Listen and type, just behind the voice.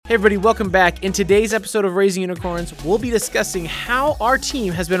Hey everybody, welcome back. In today's episode of Raising Unicorns, we'll be discussing how our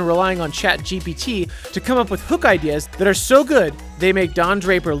team has been relying on ChatGPT to come up with hook ideas that are so good, they make Don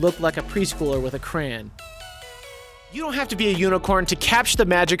Draper look like a preschooler with a crayon. You don't have to be a unicorn to capture the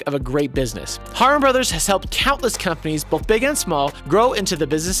magic of a great business. Harmon Brothers has helped countless companies, both big and small, grow into the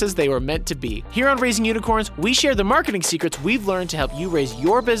businesses they were meant to be. Here on Raising Unicorns, we share the marketing secrets we've learned to help you raise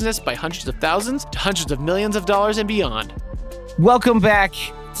your business by hundreds of thousands to hundreds of millions of dollars and beyond. Welcome back.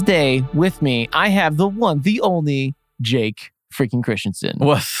 Today, with me, I have the one, the only, Jake freaking Christensen.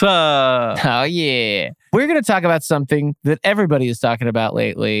 What's up? Oh, yeah. We're going to talk about something that everybody is talking about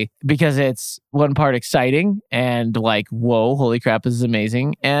lately because it's one part exciting and like, whoa, holy crap, this is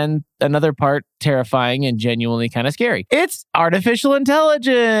amazing. And another part terrifying and genuinely kind of scary. It's artificial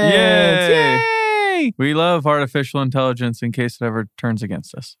intelligence. Yay! Yay! We love artificial intelligence in case it ever turns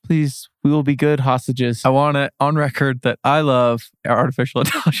against us. Please, we will be good hostages. I want it on record that I love artificial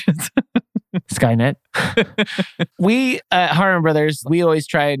intelligence. Skynet. We at Harmon Brothers, we always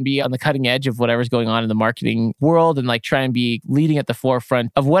try and be on the cutting edge of whatever's going on in the marketing world and like try and be leading at the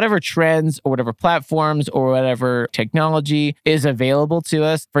forefront of whatever trends or whatever platforms or whatever technology is available to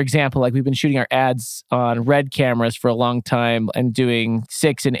us. For example, like we've been shooting our ads on RED cameras for a long time and doing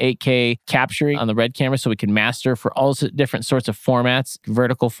 6 and 8K capturing on the RED camera so we can master for all different sorts of formats,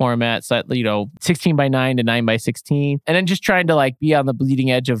 vertical formats, 16 by 9 to 9 by 16. And then just trying to like be on the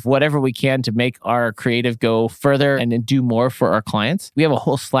bleeding edge of whatever we can to make our creative go further and then do more for our clients. We have a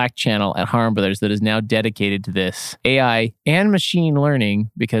whole Slack channel at Harmon Brothers that is now dedicated to this AI and machine learning,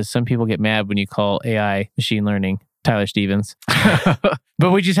 because some people get mad when you call AI machine learning. Tyler Stevens. But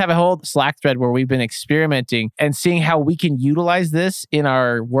we just have a whole Slack thread where we've been experimenting and seeing how we can utilize this in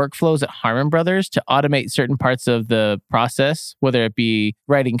our workflows at Harmon Brothers to automate certain parts of the process, whether it be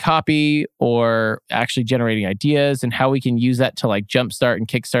writing copy or actually generating ideas, and how we can use that to like jumpstart and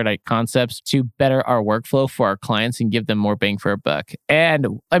kickstart concepts to better our workflow for our clients and give them more bang for a buck. And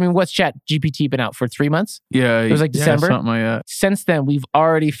I mean, what's ChatGPT been out for 3 months? Yeah. It was like December. Something like that. Since then, we've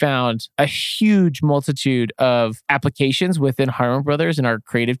already found a huge multitude of applications within Harmon Brothers and our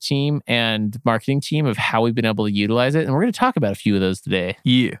creative team and marketing team of how we've been able to utilize it. And we're going to talk about a few of those today.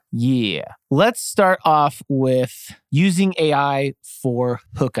 Yeah. Let's start off with using AI for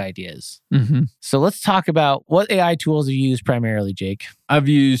hook ideas. Mm-hmm. So let's talk about what AI tools you use primarily, Jake. I've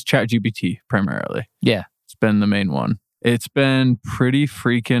used ChatGPT primarily. Yeah. It's been the main one. It's been pretty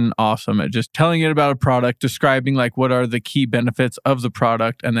freaking awesome at just telling it about a product, describing like what are the key benefits of the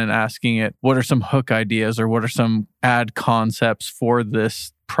product, and then asking it what are some hook ideas or what are some ad concepts for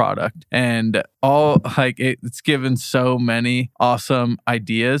this product. And all like it's given so many awesome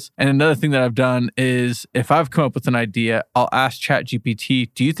ideas. And another thing that I've done is if I've come up with an idea, I'll ask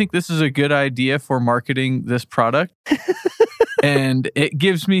ChatGPT, do you think this is a good idea for marketing this product? And it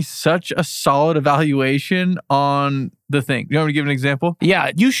gives me such a solid evaluation on the thing. You want me to give an example?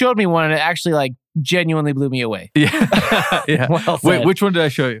 Yeah, you showed me one and it actually like genuinely blew me away. Yeah. Yeah. Well said. Wait, which one did I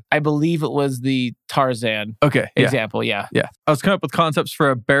show you? I believe it was the Tarzan example. Yeah. I was coming up with concepts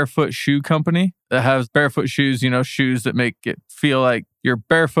for a barefoot shoe company that has barefoot shoes, shoes that make it feel like you're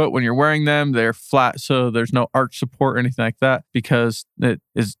barefoot when you're wearing them. They're flat, so there's no arch support or anything like that, because it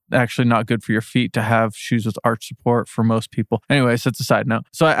is actually not good for your feet to have shoes with arch support for most people. Anyways, that's a side note.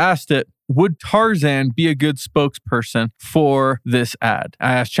 So I asked it, would Tarzan be a good spokesperson for this ad?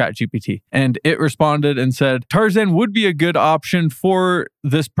 I asked ChatGPT, and it responded and said, Tarzan would be a good option for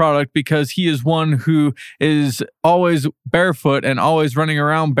this product because he is one who is always barefoot and always running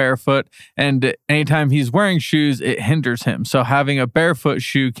around barefoot. And anytime he's wearing shoes, it hinders him. So having a barefoot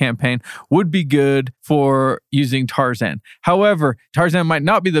shoe campaign would be good for using Tarzan. However, Tarzan might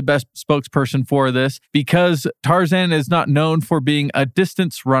not be the best spokesperson for this because Tarzan is not known for being a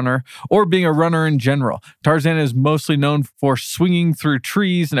distance runner or being a runner in general. Tarzan is mostly known for swinging through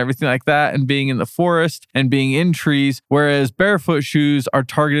trees and everything like that and being in the forest and being in trees, whereas barefoot shoes are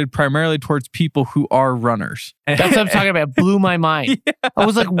targeted primarily towards people who are runners. That's what I'm talking about. It blew my mind. Yeah. I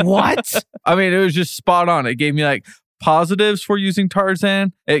was like, what? I mean, it was just spot on. It gave me like positives for using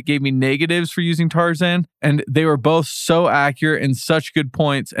Tarzan. It gave me negatives for using Tarzan. And they were both so accurate and such good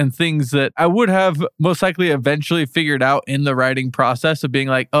points and things that I would have most likely eventually figured out in the writing process of being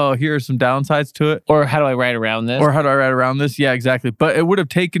like, oh, here are some downsides to it. Or how do I write around this? Yeah, exactly. But it would have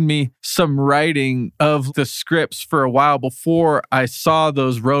taken me some writing of the scripts for a while before I saw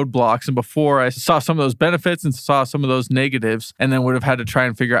those roadblocks and before I saw some of those benefits and saw some of those negatives, and then would have had to try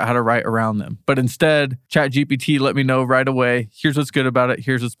and figure out how to write around them. But instead, ChatGPT let me know know right away, here's what's good about it,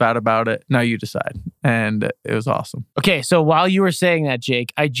 here's what's bad about it. Now you decide. And it was awesome. Okay, so while you were saying that,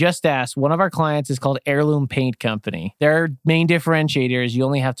 Jake, I just asked, one of our clients is called Heirloom Paint Company. Their main differentiator is you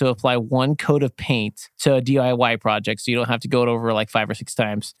only have to apply one coat of paint to a DIY project, so you don't have to go it over like 5 or 6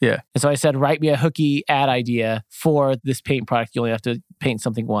 times. Yeah. And so I said, write me a hooky ad idea for this paint product. You only have to paint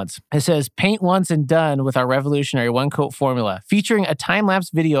something once. It says, paint once and done with our revolutionary one-coat formula, featuring a time-lapse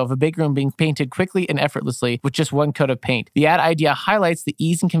video of a big room being painted quickly and effortlessly with just one coat of paint. The ad idea highlights the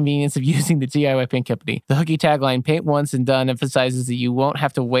ease and convenience of using the DIY paint company. The hooky tagline, paint once and done, emphasizes that you won't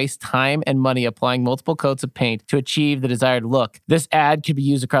have to waste time and money applying multiple coats of paint to achieve the desired look. This ad could be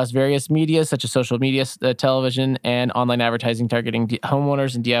used across various media, such as social media, television, and online advertising, targeting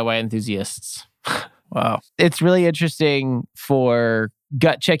homeowners and DIY enthusiasts. Wow. It's really interesting for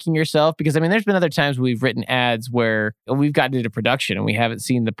gut checking yourself, because I mean, there's been other times we've written ads where we've gotten into production and we haven't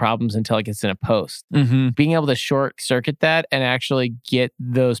seen the problems until it gets in a post. Mm-hmm. Being able to short circuit that and actually get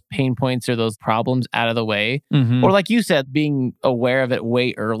those pain points or those problems out of the way, Mm-hmm. or like you said, being aware of it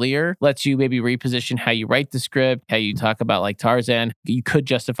way earlier lets you maybe reposition how you write the script, how you talk about like Tarzan. You could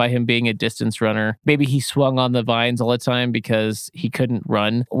justify him being a distance runner. Maybe he swung on the vines all the time because he couldn't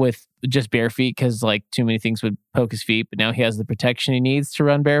run with just bare feet because like too many things would poke his feet, but now he has the protection he needs to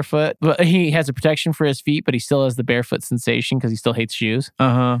run barefoot. But he has a protection for his feet, but he still has the barefoot sensation because he still hates shoes.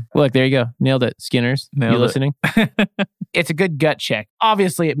 Uh-huh. Look, there you go. Nailed it. Skinners. Nailed you it. listening? It's a good gut check.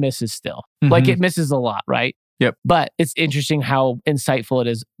 Obviously, it misses still. Mhm. Like it misses a lot, right? Yep. But it's interesting how insightful it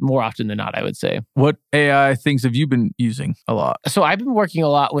is more often than not, I would say. What AI things have you been using a lot? So I've been working a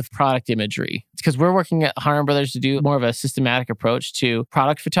lot with product imagery because we're working at Harmon Brothers to do more of a systematic approach to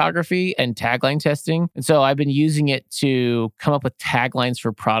product photography and tagline testing. And so I've been using it to come up with taglines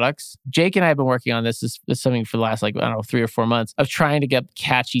for products. Jake and I have been working on this. This is something for the last, 3 or 4 months of trying to get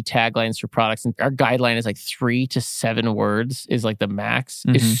catchy taglines for products. And our guideline is 3 to 7 words is like the max.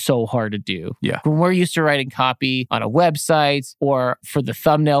 Mhm. It's so hard to do. Yeah. When we're used to writing copy on a website or for the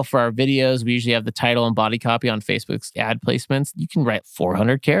thumbnail for our videos, we usually have the title and body copy on Facebook's ad placements. You can write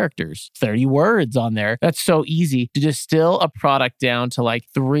 400 characters, 30 words on there. That's so easy. To distill a product down to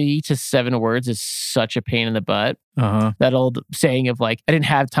 3 to 7 words is such a pain in the butt. Uh-huh. That old saying of I didn't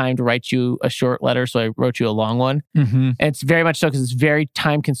have time to write you a short letter, so I wrote you a long one. Mm-hmm. And it's very much so because it's very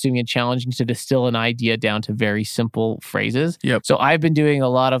time consuming and challenging to distill an idea down to very simple phrases. Yep. So I've been doing a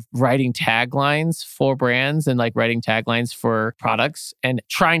lot of writing taglines for brands and writing taglines for products and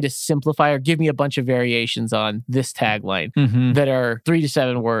trying to simplify or give me a bunch of variations on this tagline Mm-hmm. that are 3 to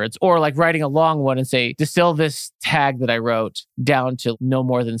 7 words, or writing a long one and say, distill this tag that I wrote down to no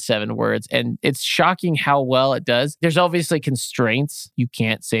more than 7 words. And it's shocking how well it does. There's obviously constraints. You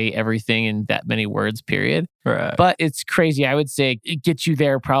can't say everything in that many words, period. Right. But it's crazy. I would say it gets you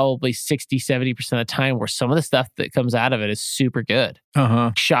there probably 60, 70% of the time where some of the stuff that comes out of it is super good.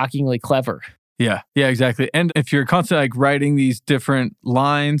 Uh-huh. Shockingly clever. Yeah, exactly. And if you're constantly writing these different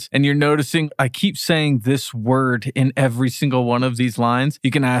lines and you're noticing, I keep saying this word in every single one of these lines, you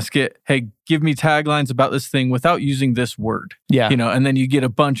can ask it, hey, give me taglines about this thing without using this word. Yeah. And then you get a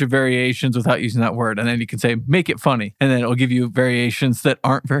bunch of variations without using that word. And then you can say, make it funny. And then it'll give you variations that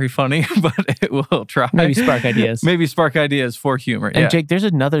aren't very funny, but it will try. Maybe spark ideas. Maybe spark ideas for humor. And Jake, there's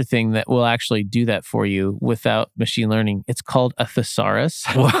another thing that will actually do that for you without machine learning. It's called a thesaurus.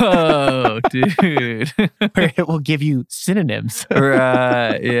 Whoa, dude. Where it will give you synonyms.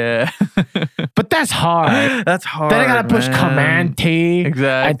 Right, yeah. But that's hard. That's hard. Then I gotta push man. Command T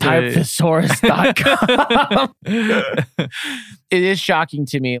Exactly. and type thesaurus.com. It is shocking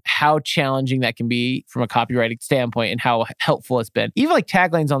to me how challenging that can be from a copywriting standpoint and how helpful it's been. Even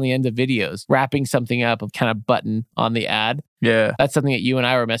taglines on the end of videos, wrapping something up, a kind of button on the ad. Yeah. That's something that you and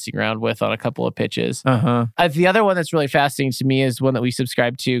I were messing around with on a couple of pitches. Uh-huh. The other one that's really fascinating to me is one that we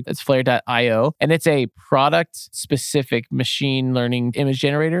subscribe to. It's Flare.io, and it's a product-specific machine learning image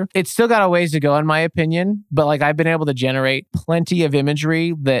generator. It's still got a ways to go, in my opinion, but I've been able to generate plenty of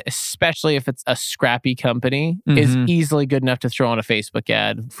imagery that, especially if it's a scrappy company, is easily good enough to throw on a Facebook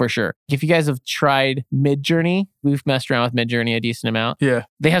ad for sure. If you guys have tried Midjourney, we've messed around with Midjourney a decent amount. Yeah.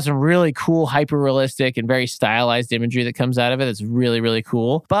 They have some really cool, hyper-realistic and very stylized imagery that comes out of it. It's really, really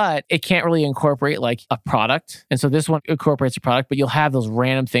cool. But it can't really incorporate a product. And so this one incorporates a product, but you'll have those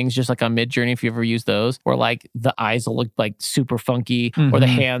random things just like on Midjourney if you ever use those, where the eyes will look super funky, or the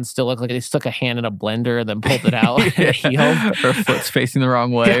hands still look like they stuck a hand in a blender and then pulled it out and it healed. Or foot's facing the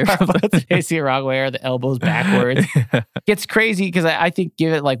wrong way. Yeah, or foot's facing the wrong way, or the elbows backwards. It's crazy because I think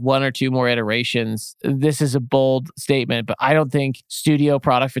give it 1 or 2 more iterations. This is a bold bold statement, but I don't think studio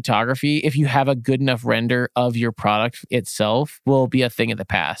product photography, if you have a good enough render of your product itself, will be a thing of the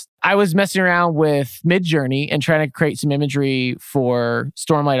past. I was messing around with Midjourney and trying to create some imagery for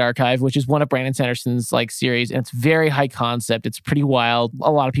Stormlight Archive, which is one of Brandon Sanderson's like series. And it's very high concept. It's pretty wild.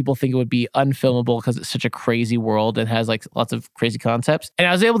 A lot of people think it would be unfilmable because it's such a crazy world and has like lots of crazy concepts. And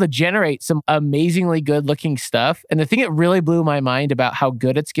I was able to generate some amazingly good looking stuff. And the thing that really blew my mind about how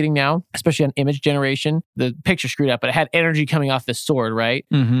good it's getting now, especially on image generation, the picture screwed up, but it had energy coming off the sword, right?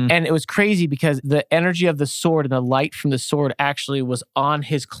 Mm-hmm. And it was crazy because the energy of the sword and the light from the sword actually was on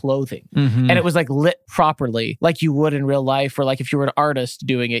his clothing. Mm-hmm. And it was like lit properly, like you would in real life, or like if you were an artist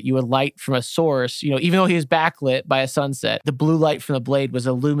doing it, you would light from a source, even though he was backlit by a sunset, the blue light from the blade was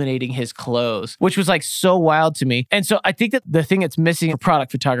illuminating his clothes, which was like so wild to me. And so I think that the thing that's missing in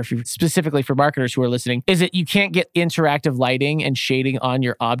product photography, specifically for marketers who are listening, is that you can't get interactive lighting and shading on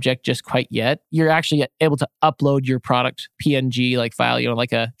your object just quite yet. You're actually able to upload your product PNG like file,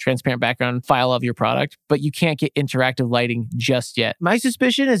 like a transparent background file of your product, but you can't get interactive lighting just yet. My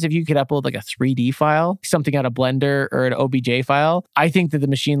suspicion is if you could upload like a 3D file, something out of Blender or an OBJ file, I think that the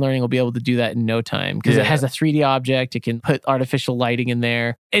machine learning will be able to do that in no time because it has a 3D object. It can put artificial lighting in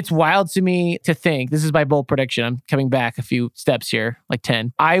there. It's wild to me to think, this is my bold prediction, I'm coming back a few steps here, like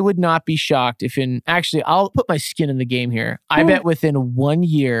 10. I would not be shocked if I'll put my skin in the game here. I bet within 1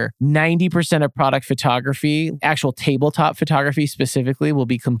 year, 90% of product photography, actual tabletop photography specifically, will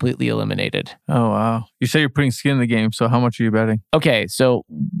be completely eliminated. Oh, wow. You say you're putting skin in the game, so how much are you betting? Okay, so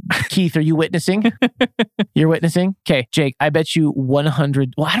Keith, are you witnessing? You're witnessing? Okay, Jake, I bet you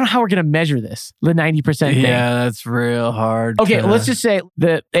 100. Well, I don't know how we're going to measure this. The 90% thing. Yeah, that's real hard. Okay, let's just say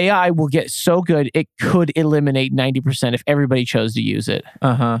the AI will get so good, it could eliminate 90% if everybody chose to use it.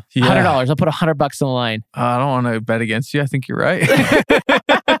 Uh-huh. Yeah. $100. I'll put $100 on the line. I don't want to bet against you. I think you're right.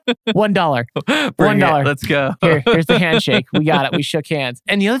 $1. $1. Let's go. Here's the handshake. We got it. We shook hands.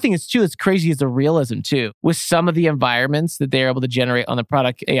 And the other thing is too, it's crazy is the realism too. With some of the environments that they're able to generate on the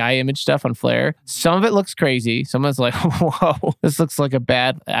product AI image stuff on Flare, some of it looks crazy. Someone's like, whoa, this looks like a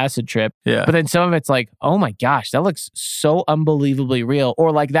bad acid trip. Yeah. But then some of it's like, oh my gosh, that looks so unbelievably real.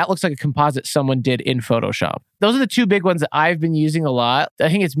 Or like that looks like a composite someone did in Photoshop. Those are the two big ones that I've been using a lot. I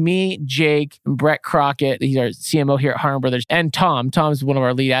think it's me, Jake, and Brett Crockett. He's our CMO here at Harmon Brothers. And Tom. Tom's one of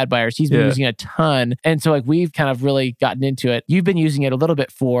our lead ad buyers. He's been using it a ton. And so like we've kind of really gotten into it. You've been using it a little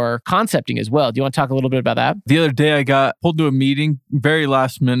bit for concepting as well. Do you want to talk a little bit about that? The other day I got pulled to a meeting very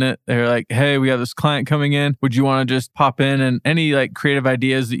last minute. They're like, hey, we have this client coming in. Would you want to just pop in and any like creative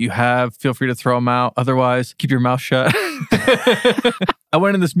ideas that you have, feel free to throw them out. Otherwise, keep your mouth shut. I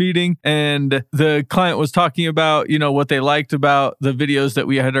went in this meeting and the client was talking about, what they liked about the videos that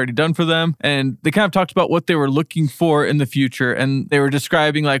we had already done for them. And they kind of talked about what they were looking for in the future. And they were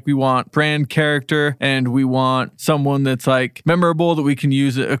describing like, we want brand character and we want someone that's like memorable that we can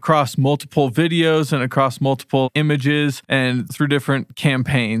use it across multiple videos and across multiple images and through different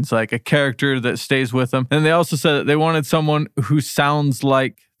campaigns, like a character that stays with them. And they also said that they wanted someone who sounds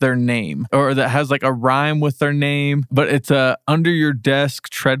like their name or that has like a rhyme with their name, but it's a under your desk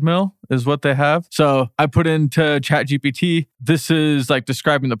treadmill is what they have. So I put into ChatGPT, this is like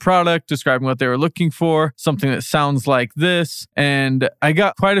describing the product, describing what they were looking for, something that sounds like this. And I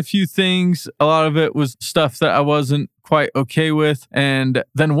got quite a few things. A lot of it was stuff that I wasn't quite okay with. And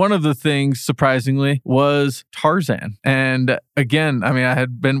then one of the things, surprisingly, was Tarzan. And again, I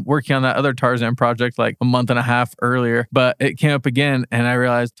had been working on that other Tarzan project like a month and a half earlier, but it came up again and I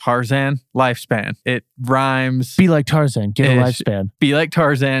realized Tarzan, lifespan. It rhymes. Be like Tarzan, get a lifespan. Be like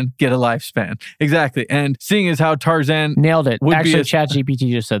Tarzan, get a lifespan. Exactly. And seeing as how Tarzan nailed it. Actually,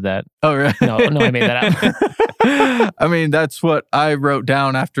 ChatGPT just said that. Oh, really? No, I made that up. That's what I wrote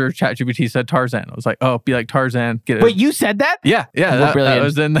down after ChatGPT said Tarzan. I was like, oh, be like Tarzan. Get it. Wait, you said that? Yeah. That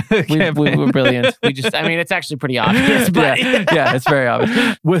was in the campaign. We were brilliant. It's actually pretty obvious. But yeah, it's very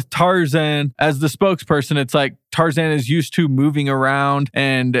obvious. With Tarzan as the spokesperson, it's like Tarzan is used to moving around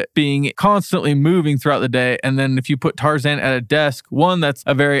and being constantly moving throughout the day. And then if you put Tarzan at a desk, one, that's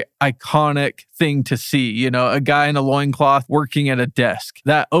a very iconic thing to see, a guy in a loincloth working at a desk.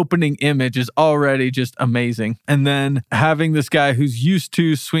 That opening image is already just amazing. And then having this guy who's used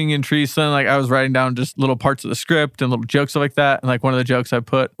to swinging trees, so like I was writing down just little parts of the script and little jokes like that. And like one of the jokes I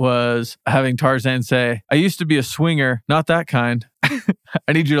put was having Tarzan say, I used to be a swinger, not that kind,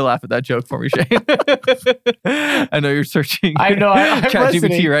 I need you to laugh at that joke for me, Shane. I know you're searching. I know. I'm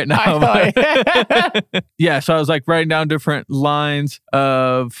ChatGPT right now. I Yeah, so I was like writing down different lines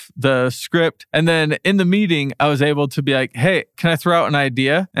of the script. And then in the meeting, I was able to be like, hey, can I throw out an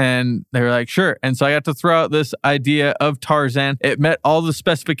idea? And they were like, sure. And so I got to throw out this idea of Tarzan. It met all the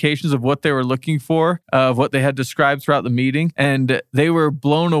specifications of what they were looking for, of what they had described throughout the meeting. And they were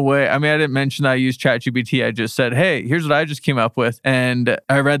blown away. I mean, I didn't mention that I used ChatGPT. I just said, hey, here's what I just came up with. And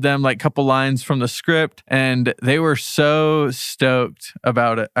I read them like a couple lines from the script, and they were so stoked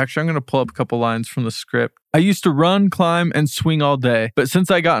about it. Actually, I'm going to pull up a couple lines from the script. I used to run, climb, and swing all day, but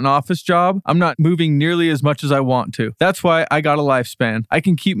since I got an office job, I'm not moving nearly as much as I want to. That's why I got a lifespan. I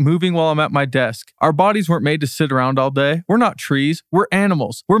can keep moving while I'm at my desk. Our bodies weren't made to sit around all day. We're not trees. We're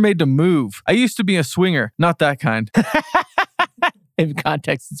animals. We're made to move. I used to be a swinger, not that kind. In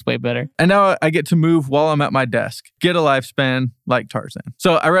context, it's way better. And now I get to move while I'm at my desk. Get a lifespan like Tarzan.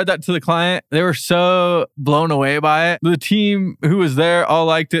 So I read that to the client. They were so blown away by it. The team who was there all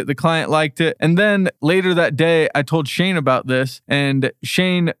liked it. The client liked it. And then later that day, I told Shane about this. And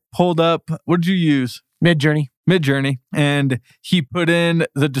Shane pulled up, what did you use? Midjourney. And he put in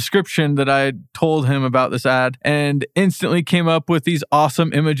the description that I told him about this ad and instantly came up with these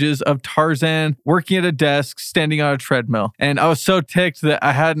awesome images of Tarzan working at a desk, standing on a treadmill. And I was so ticked that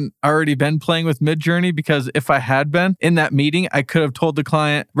I hadn't already been playing with Midjourney, because if I had been in that meeting, I could have told the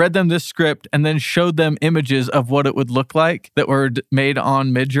client, read them this script, and then showed them images of what it would look like that were made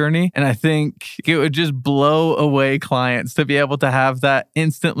on Midjourney. And I think it would just blow away clients to be able to have that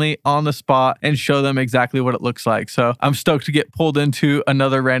instantly on the spot and show them exactly what it looks like. So I'm stoked to get pulled into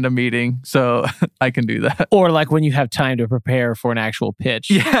another random meeting so I can do that. Or like when you have time to prepare for an actual pitch.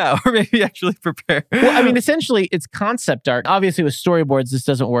 Yeah, or maybe actually prepare. Well, I mean, essentially, it's concept art. Obviously, with storyboards, this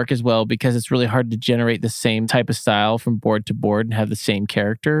doesn't work as well because it's really hard to generate the same type of style from board to board and have the same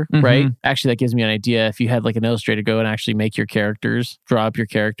character, right? Actually, that gives me an idea. If you had like an illustrator go and actually make your characters, draw up your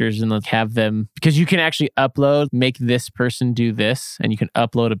characters and like have them, because you can actually upload, make this person do this, and you can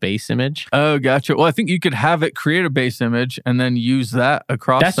upload a base image. Oh, gotcha. Well, I think you could have it create a base image and then use that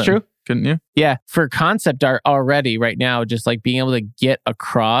across That's them. true. Couldn't you? Yeah. For concept art already right now, just like being able to get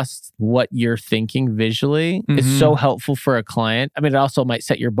across what you're thinking visually is so helpful for a client. I mean, it also might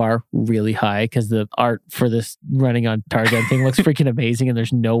set your bar really high because the art for this running on Tarzan thing looks freaking amazing. And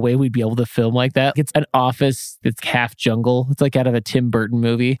there's no way we'd be able to film like that. It's an office. It's half jungle. It's like out of a Tim Burton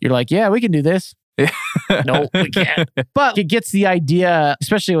movie. You're like, yeah, we can do this. No, we can't. But it gets the idea,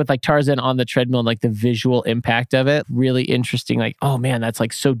 especially with like Tarzan on the treadmill and like the visual impact of it, really interesting. Like, oh man, that's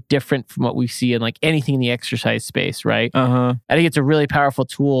like so different from what we see in like anything in the exercise space, right? I think it's a really powerful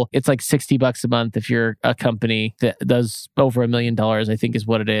tool. It's like $60 a month if you're a company that does over $1 million, I think is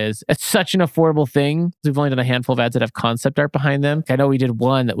what it is. It's such an affordable thing. We've only done a handful of ads that have concept art behind them. I know we did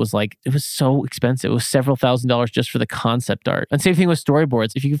one that was like, it was so expensive. It was several $1,000s just for the concept art. And same thing with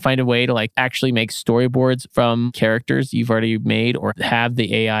storyboards. If you can find a way to like actually make storyboards from characters you've already made or have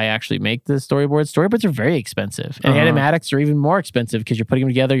the AI actually make the storyboards. Storyboards are very expensive. And animatics are even more expensive because you're putting them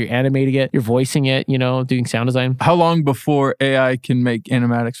together, you're animating it, you're voicing it, you know, doing sound design. How long before AI can make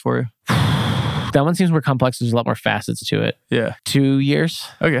animatics for you? That one seems more complex. There's a lot more facets to it. Yeah. 2 years.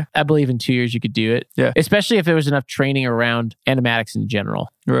 Okay. I believe in 2 years you could do it. Yeah. Especially if there was enough training around animatics in general.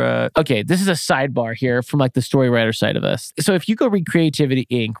 Right. Okay, this is a sidebar here from like the story writer side of us. So if you go read Creativity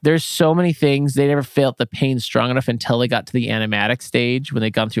Inc., there's so many things they never felt the pain strong enough until they got to the animatic stage when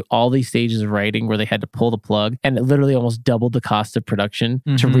they'd gone through all these stages of writing where they had to pull the plug and it literally almost doubled the cost of production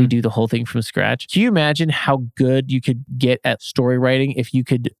to redo the whole thing from scratch. Can you imagine how good you could get at story writing if you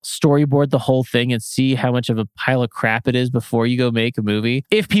could storyboard the whole thing and see how much of a pile of crap it is before you go make a movie?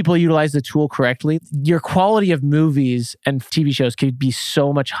 If people utilize the tool correctly, your quality of movies and TV shows could be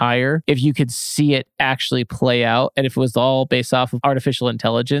so much higher if you could see it actually play out and if it was all based off of artificial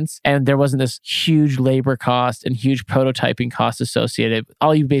intelligence and there wasn't this huge labor cost and huge prototyping cost associated.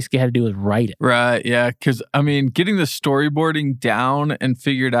 All you basically had to do was write it. Right. Yeah. Because I mean, getting the storyboarding down and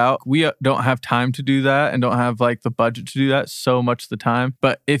figured out, we don't have time to do that and don't have like the budget to do that so much of the time.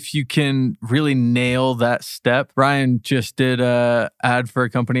 But if you can really nail that step, Ryan just did a ad for a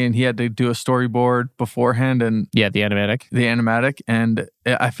company and he had to do a storyboard beforehand and the animatic. And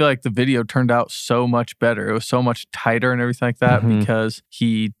I feel like the video turned out so much better. It was so much tighter and everything like that because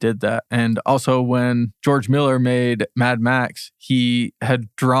he did that. And also when George Miller made Mad Max, he had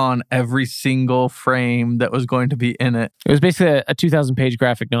drawn every single frame that was going to be in it. It was basically a 2,000-page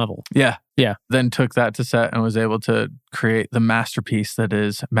graphic novel. Yeah. Yeah. Then took that to set and was able to create the masterpiece that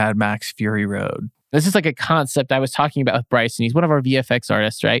is Mad Max Fury Road. This is like a concept I was talking about with Bryson. He's one of our VFX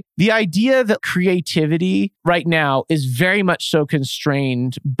artists, right? The idea that creativity right now is very much so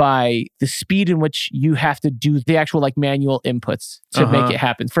constrained by the speed in which you have to do the actual like manual inputs to make it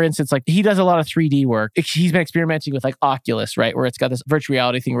happen. For instance, like he does a lot of 3D work. He's been experimenting with like Oculus, right? Where it's got this virtual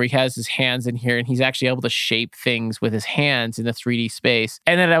reality thing where he has his hands in here and he's actually able to shape things with his hands in the 3D space.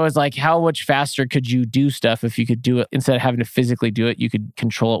 And then I was like, how much faster could you do stuff if you could do it instead of having to physically do it? You could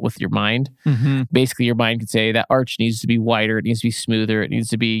control it with your mind. Basically, your mind could say that arch needs to be wider, it needs to be smoother, it needs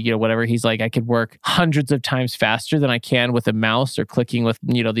to be, whatever. He's like, I could work hundreds of times faster than I can with a mouse or clicking with,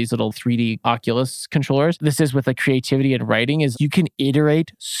 these little 3D Oculus controllers. This is with like creativity and writing is you can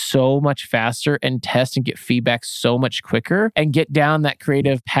iterate so much faster and test and get feedback so much quicker and get down that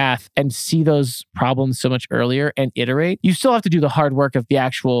creative path and see those problems so much earlier and iterate. You still have to do the hard work of the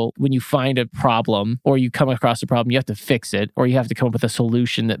actual, when you find a problem or you come across a problem, you have to fix it or you have to come up with a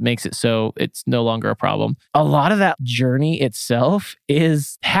solution that makes it so it's no longer a problem. A lot of that journey itself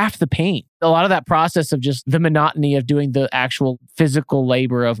is half the pain. A lot of that process of just the monotony of doing the actual physical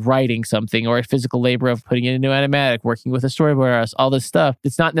labor of writing something or a physical labor of putting it into animatic, working with a storyboard artist, all this stuff.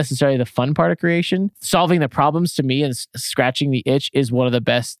 It's not necessarily the fun part of creation. Solving the problems to me and scratching the itch is one of the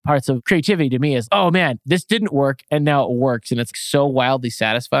best parts of creativity to me is, oh man, this didn't work and now it works. And it's so wildly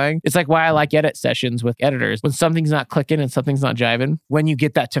satisfying. It's like why I like edit sessions with editors. When something's not clicking and something's not jiving, when you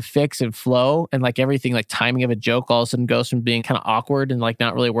get that to fix and flow and like everything, like timing of a joke all of a sudden goes from being kind of awkward and like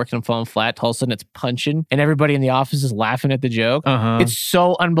not really working and falling flat to all of a sudden it's punching and everybody in the office is laughing at the joke. It's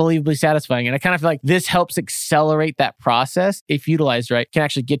so unbelievably satisfying. And I kind of feel like this helps accelerate that process if utilized right, can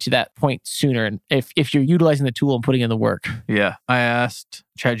actually get to that point sooner. And if you're utilizing the tool and putting in the work. Yeah. I asked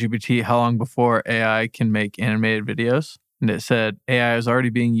ChatGPT how long before AI can make animated videos. And it said AI is already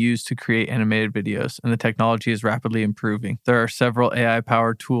being used to create animated videos, and the technology is rapidly improving. There are several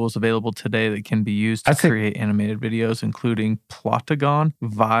AI-powered tools available today that can be used to create animated videos, including Plotagon,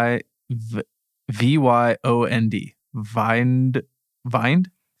 VYOND, Vind,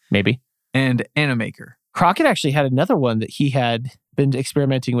 maybe, and Animaker. Crockett actually had another one that he had been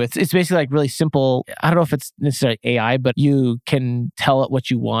experimenting with. It's basically like really simple. I don't know if it's necessarily AI, but you can tell it what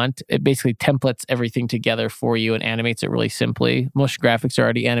you want. It basically templates everything together for you and animates it really simply. Most graphics are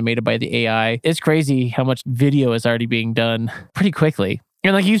already animated by the AI. It's crazy how much video is already being done pretty quickly.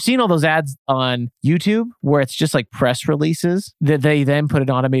 And like you've seen all those ads on YouTube where it's just like press releases that they then put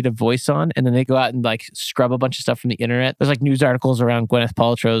an automated voice on and then they go out and like scrub a bunch of stuff from the internet. There's like news articles around Gwyneth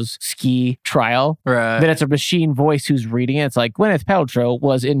Paltrow's ski trial. Right. Then it's a machine voice who's reading it. It's like Gwyneth Paltrow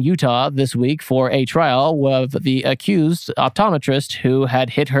was in Utah this week for a trial of the accused optometrist who had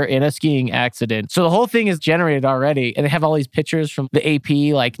hit her in a skiing accident. So the whole thing is generated already. And they have all these pictures from the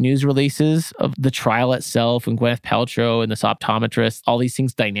AP like news releases of the trial itself and Gwyneth Paltrow and this optometrist, all these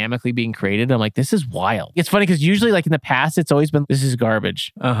things dynamically being created. I'm like, this is wild. It's funny because usually like in the past, it's always been, this is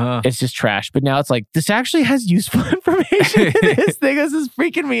garbage. It's just trash. But now it's like, this actually has useful information in this thing. This is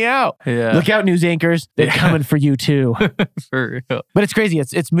freaking me out. Yeah. Look out, news anchors. They're coming for you too. For real. But it's crazy.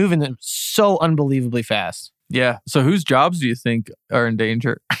 It's moving them so unbelievably fast. Yeah. So whose jobs do you think are in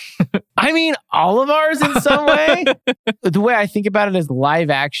danger? I mean, all of ours in some way. The way I think about it is live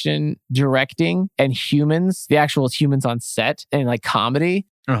action directing and humans, the actual humans on set and like comedy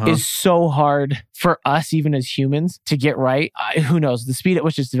is so hard for us, even as humans, to get right. Who knows? The speed at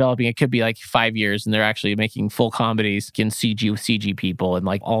which it's developing, it could be like 5 years and they're actually making full comedies in CG with CG people and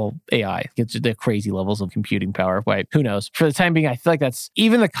like all AI. It's the crazy levels of computing power. Right? Who knows? For the time being, I feel like that's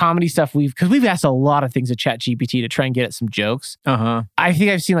even the comedy stuff because we've asked a lot of things to ChatGPT to try and get at some jokes. I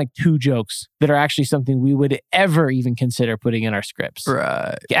think I've seen like 2 jokes that are actually something we would ever even consider putting in our scripts.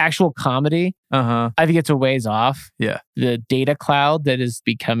 Right. Actual comedy, I think it's a ways off. Yeah. The data cloud that is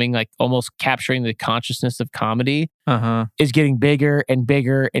becoming like almost capturing the consciousness of comedy is getting bigger and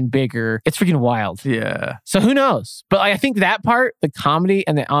bigger and bigger. It's freaking wild. Yeah. So who knows? But I think that part, the comedy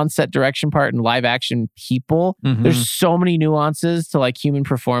and the on-set direction part and live action people, there's so many nuances to like human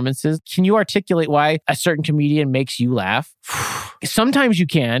performances. Can you articulate why a certain comedian makes you laugh? Sometimes you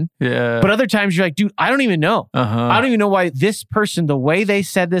can. Yeah. But other times you're like, dude, I don't even know. I don't even know why this person, the way they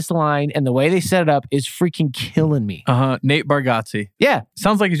said this line and the way they set it up is freaking killing me. Nate Bargatze. Yeah.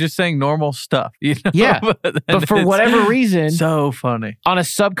 Sounds like he's just saying normal stuff. You know? Yeah. But for whatever reason, so funny. On a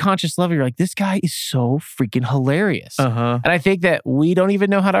subconscious level, you're like, this guy is so freaking hilarious. And I think that we don't even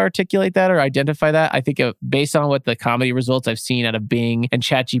know how to articulate that or identify that. I think based on what the comedy results I've seen out of Bing and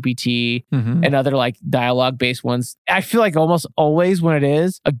ChatGPT and other like dialogue-based ones, I feel like almost always when it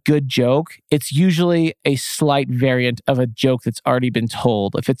is a good joke, it's usually a slight variant of a joke that's already been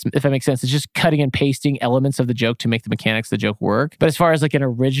told. If that makes sense, it's just cutting and pasting elements of the joke to make the mechanics of the joke work. But as far as like an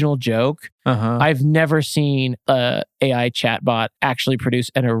original joke, I've never seen a AI chatbot actually produce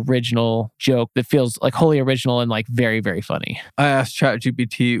an original joke that feels like wholly original and like very, very funny. I asked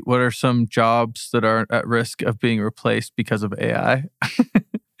ChatGPT, what are some jobs that are at risk of being replaced because of AI?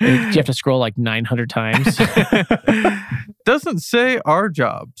 Do you have to scroll like 900 times? Doesn't say our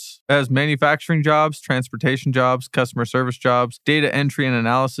jobs. As manufacturing jobs, transportation jobs, customer service jobs, data entry and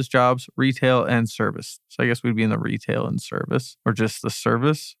analysis jobs, retail and service. So I guess we'd be in the retail and service, or just the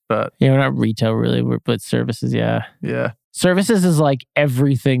service. But yeah, we're not retail really, but services, yeah. Yeah. Services is like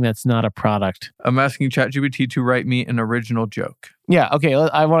everything that's not a product. I'm asking ChatGPT to write me an original joke. Yeah, okay,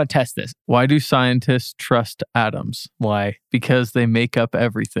 I want to test this. Why do scientists trust atoms? Why? Because they make up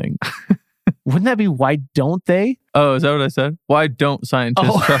everything. Wouldn't that be why don't they? Oh, is that what I said? Why don't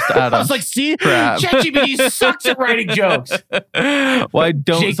scientists trust atoms? I was like, see, ChatGPT sucks at writing jokes. Why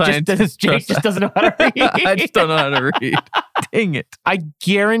don't scientists Jake just doesn't know how to read. I just don't know how to read. Dang it. I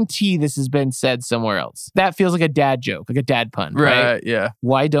guarantee this has been said somewhere else. That feels like a dad joke, like a dad pun, right? Yeah.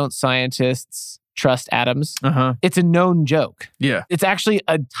 Why don't scientists trust atoms? Uh-huh. It's a known joke. Yeah. It's actually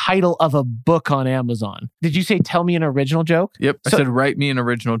a title of a book on Amazon. Did you say tell me an original joke? Yep. I said write me an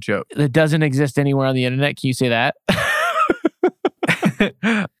original joke. That doesn't exist anywhere on the internet. Can you say that?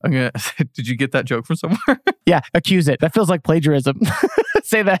 Did you get that joke from somewhere? Yeah, accuse it. That feels like plagiarism.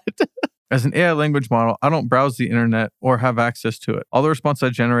 Say that. As an AI language model, I don't browse the internet or have access to it. All the responses I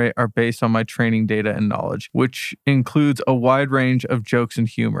generate are based on my training data and knowledge, which includes a wide range of jokes and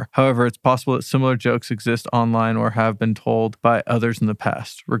humor. However, it's possible that similar jokes exist online or have been told by others in the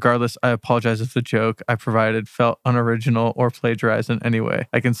past. Regardless, I apologize if the joke I provided felt unoriginal or plagiarized in any way.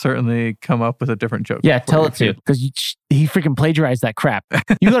 I can certainly come up with a different joke. Yeah, tell it to, because he freaking plagiarized that crap.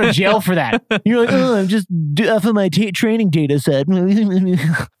 You go to jail for that. You're like, oh, I'm just off of my training data set.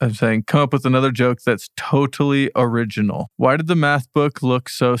 I'm saying, come up with another joke that's totally original. Why did the math book look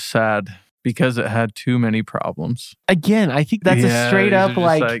so sad? Because it had too many problems. Again, I think that's a straight up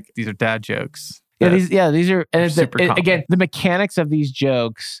like these are dad jokes. Yeah, these are, and again, the mechanics of these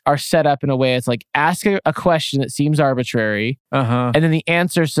jokes are set up in a way it's like ask a question that seems arbitrary, and then the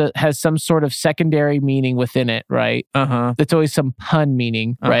answer has some sort of secondary meaning within it, right? That's always some pun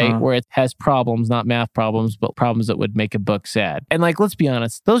meaning, right? Where it has problems, not math problems, but problems that would make a book sad. And like, let's be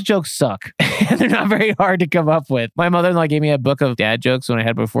honest, those jokes suck. And they're not very hard to come up with. My mother-in-law gave me a book of dad jokes when I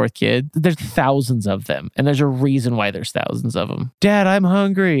had my fourth kid. There's thousands of them, and there's a reason why there's thousands of them. Dad, I'm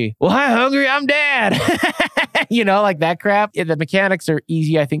hungry. Well, I'm hungry. I'm dad. You know, like that crap. The mechanics are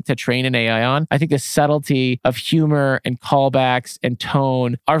easy, I think, to train an AI on. I think the subtlety of humor and callbacks and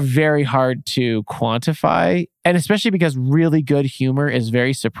tone are very hard to quantify. And especially because really good humor is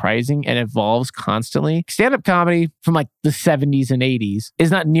very surprising and evolves constantly. Stand-up comedy from like the 70s and 80s is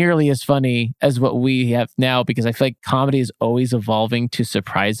not nearly as funny as what we have now, because I feel like comedy is always evolving to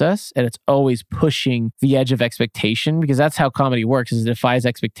surprise us, and it's always pushing the edge of expectation, because that's how comedy works, is it defies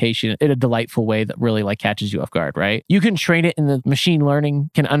expectation in a delightful way that really like catches you off guard, right? You can train it, and the machine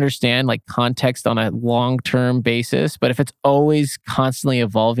learning can understand like context on a long-term basis, but if it's always constantly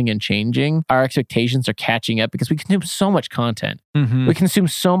evolving and changing, our expectations are catching up because we consume so much content. We consume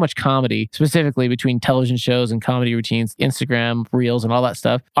so much comedy, specifically between television shows and comedy routines, Instagram, Reels, and all that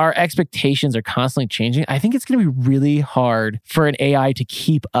stuff. Our expectations are constantly changing. I think it's going to be really hard for an AI to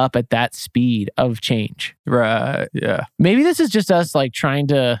keep up at that speed of change. Right. Yeah. Maybe this is just us like trying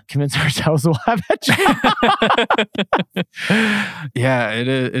to convince ourselves we'll have that job. Yeah, it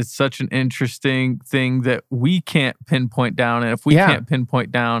is. It's such an interesting thing that we can't pinpoint down. And if we can't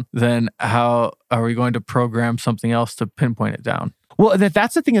pinpoint down, then how are we going to program something else to pinpoint it down? Well,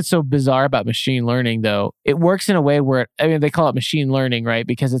 that's the thing that's so bizarre about machine learning, though. It works in a way where, they call it machine learning, right?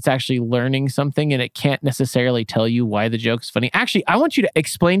 Because it's actually learning something and it can't necessarily tell you why the joke's funny. Actually, I want you to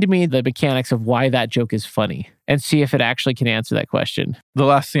explain to me the mechanics of why that joke is funny and see if it actually can answer that question. The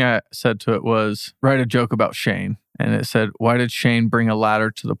last thing I said to it was, write a joke about Shane. And it said, why did Shane bring a ladder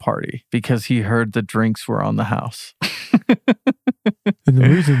to the party? Because he heard the drinks were on the house. And the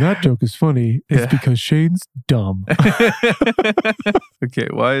reason that joke is funny is because Shane's dumb. Okay,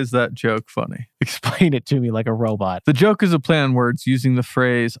 why is that joke funny? Explain it to me like a robot. The joke is a play on words using the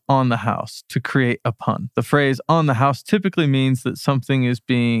phrase on the house to create a pun. The phrase on the house typically means that something is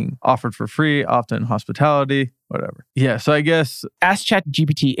being offered for free, often hospitality, whatever. Yeah, so I guess... Ask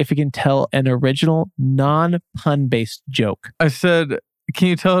ChatGPT if it can tell an original non-pun-based joke. I said, can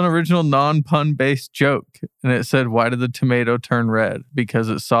you tell an original non-pun based joke? And it said, why did the tomato turn red? Because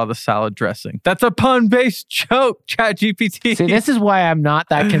it saw the salad dressing. That's a pun based joke, ChatGPT. See, this is why I'm not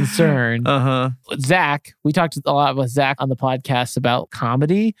that concerned. Zach, we talked a lot with Zach on the podcast about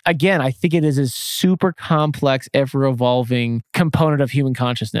comedy. Again, I think it is a super complex, ever-evolving component of human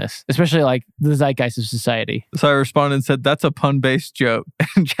consciousness, especially like the zeitgeist of society. So I responded and said, that's a pun-based joke.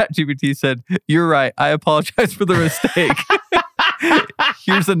 And ChatGPT said, you're right. I apologize for the mistake.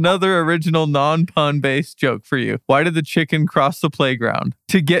 Here's another original non-pun based joke for you. Why did the chicken cross the playground?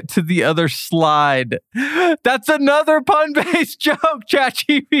 To get to the other slide. That's another pun-based joke,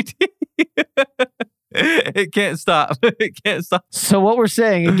 ChatGPT. It can't stop. It can't stop. So what we're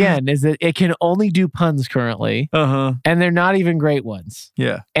saying again is that it can only do puns currently, and they're not even great ones.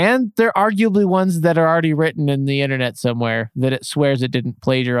 Yeah, and they're arguably ones that are already written in the internet somewhere that it swears it didn't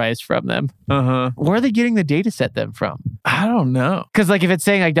plagiarize from them. Where are they getting the data set then from? I don't know. Because like if it's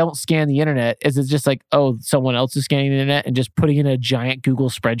saying I don't scan the internet, is it just like, oh, someone else is scanning the internet and just putting it in a giant Google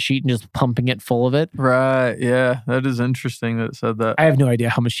spreadsheet and just pumping it full of it? Right. Yeah, that is interesting that it said that. I have no idea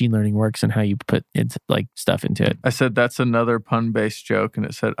how machine learning works and how you put like stuff into it. I said, that's another pun-based joke. And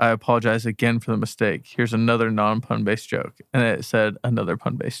it said, I apologize again for the mistake. Here's another non-pun-based joke. And it said, another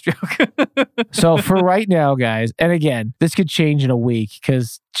pun-based joke. So for right now, guys, and again, this could change in a week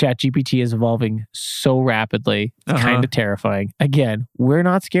because ChatGPT is evolving so rapidly. It's kind of terrifying. Again, we're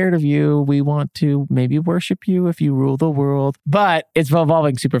not scared of you. We want to maybe worship you if you rule the world, but it's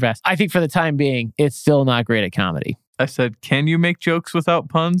evolving super fast. I think for the time being, it's still not great at comedy. I said, can you make jokes without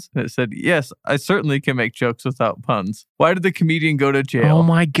puns? And it said, yes, I certainly can make jokes without puns. Why did the comedian go to jail? Oh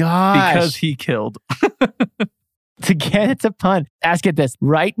my gosh. Because he killed. To get it to pun, ask it this.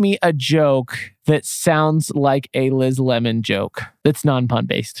 Write me a joke that sounds like a Liz Lemon joke that's non-pun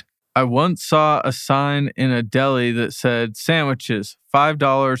based. I once saw a sign in a deli that said, sandwiches,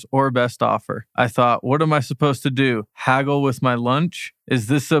 $5 or best offer. I thought, what am I supposed to do? Haggle with my lunch? Is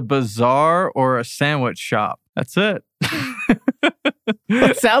this a bazaar or a sandwich shop? That's it.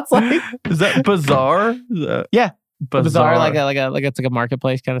 It sounds like. Is that bizarre? Yeah. Bizarre, like it's like a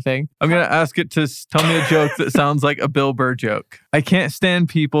marketplace kind of thing. I'm going to ask it to tell me a joke that sounds like a Bill Burr joke. I can't stand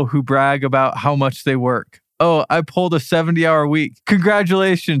people who brag about how much they work. Oh, I pulled a 70-hour week.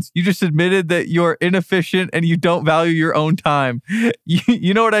 Congratulations. You just admitted that you're inefficient and you don't value your own time.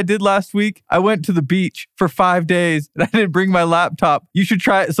 You know what I did last week? I went to the beach for 5 days and I didn't bring my laptop. You should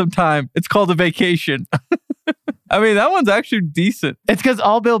try it sometime. It's called a vacation. I mean, that one's actually decent. It's because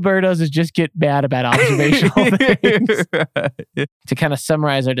all Bill Burr does is just get mad about observational things. Right. To kind of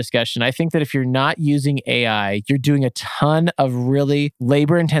summarize our discussion, I think that if you're not using AI, you're doing a ton of really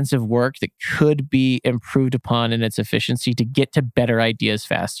labor-intensive work that could be improved upon in its efficiency to get to better ideas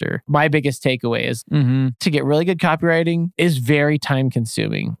faster. My biggest takeaway is to get really good copywriting is very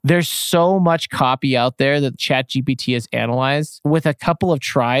time-consuming. There's so much copy out there that ChatGPT has analyzed. With a couple of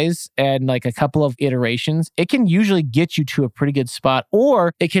tries and like a couple of iterations, it can usually get you to a pretty good spot,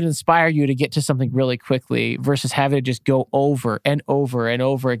 or it can inspire you to get to something really quickly versus having to just go over and over and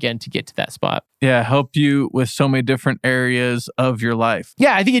over again to get to that spot. Yeah, help you with so many different areas of your life.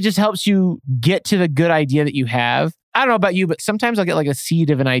 Yeah, I think it just helps you get to the good idea that you have. I don't know about you, but sometimes I'll get like a seed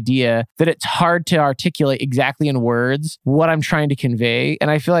of an idea that it's hard to articulate exactly in words what I'm trying to convey.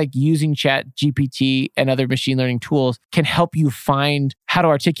 And I feel like using ChatGPT and other machine learning tools can help you find how to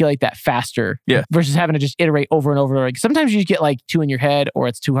articulate that faster versus having to just iterate over and over. Like sometimes you just get like two in your head or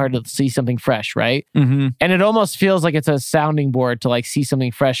it's too hard to see something fresh, right? And it almost feels like it's a sounding board to like see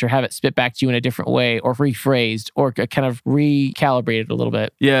something fresh or have it spit back to you in a different way or rephrased or kind of recalibrated a little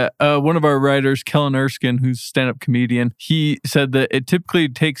bit. Yeah. One of our writers, Kellen Erskine, who's a stand-up comedian, he said that it typically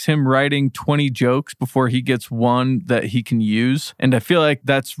takes him writing 20 jokes before he gets one that he can use. And I feel like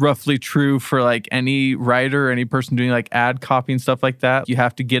that's roughly true for like any writer, any person doing like ad copy and stuff like that. You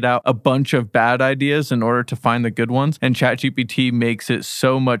have to get out a bunch of bad ideas in order to find the good ones. And ChatGPT makes it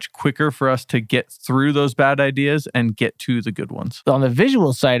so much quicker for us to get through those bad ideas and get to the good ones. On the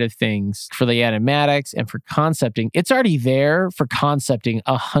visual side of things, for the animatics and for concepting, it's already there for concepting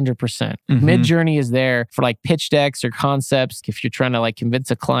 100%. Midjourney is there for like pitch decks or concepts if you're trying to like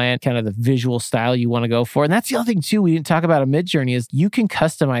convince a client kind of the visual style you want to go for. And that's the other thing too we didn't talk about a Midjourney is you can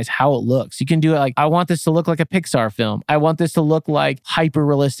customize how it looks. You can do it like, I want this to look like a Pixar film. I want this to look like hyper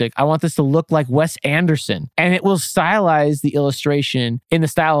realistic. I want this to look like Wes Anderson. And it will stylize the illustration in the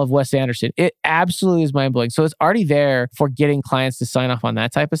style of Wes Anderson. It absolutely is mind blowing. So it's already there for getting clients to sign off on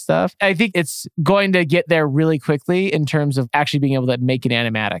that type of stuff. I think it's going to get there really quickly in terms of actually being able to make an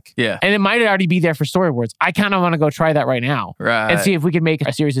animatic. Yeah. And it might already be there for storyboards. I kind of want to go try that right now. Right. And see if we can make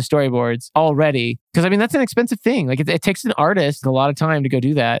a series of storyboards already. Because I mean, that's an expensive thing. Like it takes an artist a lot of time to go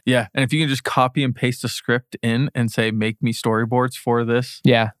do that. Yeah. And if you can just copy and paste a script in and say, make me storyboards for this.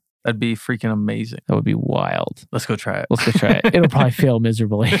 Yeah. That'd be freaking amazing. That would be wild. Let's go try it. Let's go try it. It'll probably fail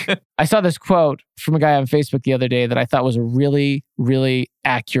miserably. I saw this quote from a guy on Facebook the other day that I thought was a really, really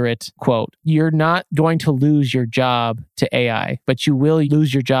accurate quote. You're not going to lose your job to AI, but you will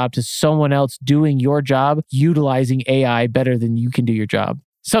lose your job to someone else doing your job, utilizing AI better than you can do your job.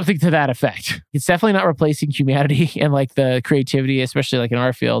 Something to that effect. It's definitely not replacing humanity and like the creativity, especially like in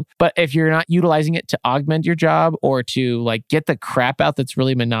our field. But if you're not utilizing it to augment your job or to like get the crap out that's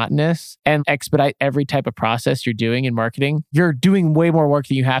really monotonous and expedite every type of process you're doing in marketing, you're doing way more work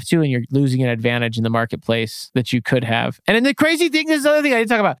than you have to and you're losing an advantage in the marketplace that you could have. And then the crazy thing, this is the other thing I didn't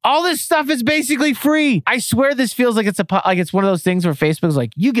talk about. All this stuff is basically free. I swear this feels like it's one of those things where Facebook's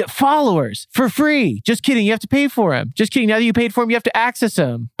like, you get followers for free. Just kidding. You have to pay for them. Just kidding. Now that you paid for them, you have to access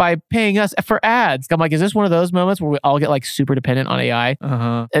them by paying us for ads. I'm like, is this one of those moments where we all get like super dependent on AI?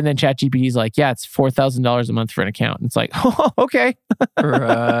 Uh-huh. And then ChatGPT is like, yeah, it's $4,000 a month for an account. And it's like, oh, okay.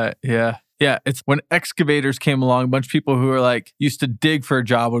 Right. Yeah. Yeah, it's when excavators came along, a bunch of people who were like used to dig for a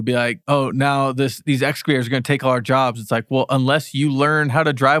job would be like, oh, now these excavators are going to take all our jobs. It's like, well, unless you learn how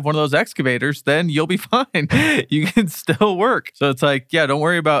to drive one of those excavators, then you'll be fine. You can still work. So it's like, yeah, don't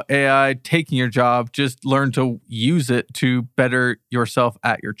worry about AI taking your job. Just learn to use it to better yourself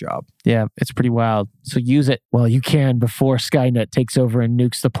at your job. Yeah, it's pretty wild. So use it while you can before Skynet takes over and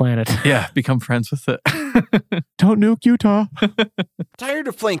nukes the planet. Yeah, become friends with it. Don't nuke Utah. Tired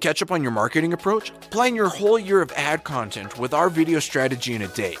of playing catch up on your marketing approach? Plan your whole year of ad content with our video strategy in a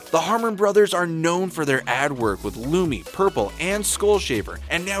day. The Harmon brothers are known for their ad work with Lumi, Purple, and Skullshaver,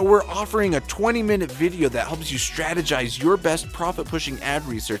 and now we're offering a 20-minute video that helps you strategize your best profit-pushing ad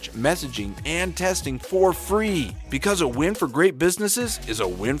research, messaging, and testing for free. Because a win for great businesses is a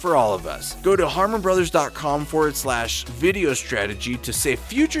win for all of us. Go to harmonbrothers.com/video strategy to save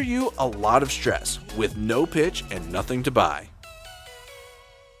future you a lot of stress with no pitch and nothing to buy.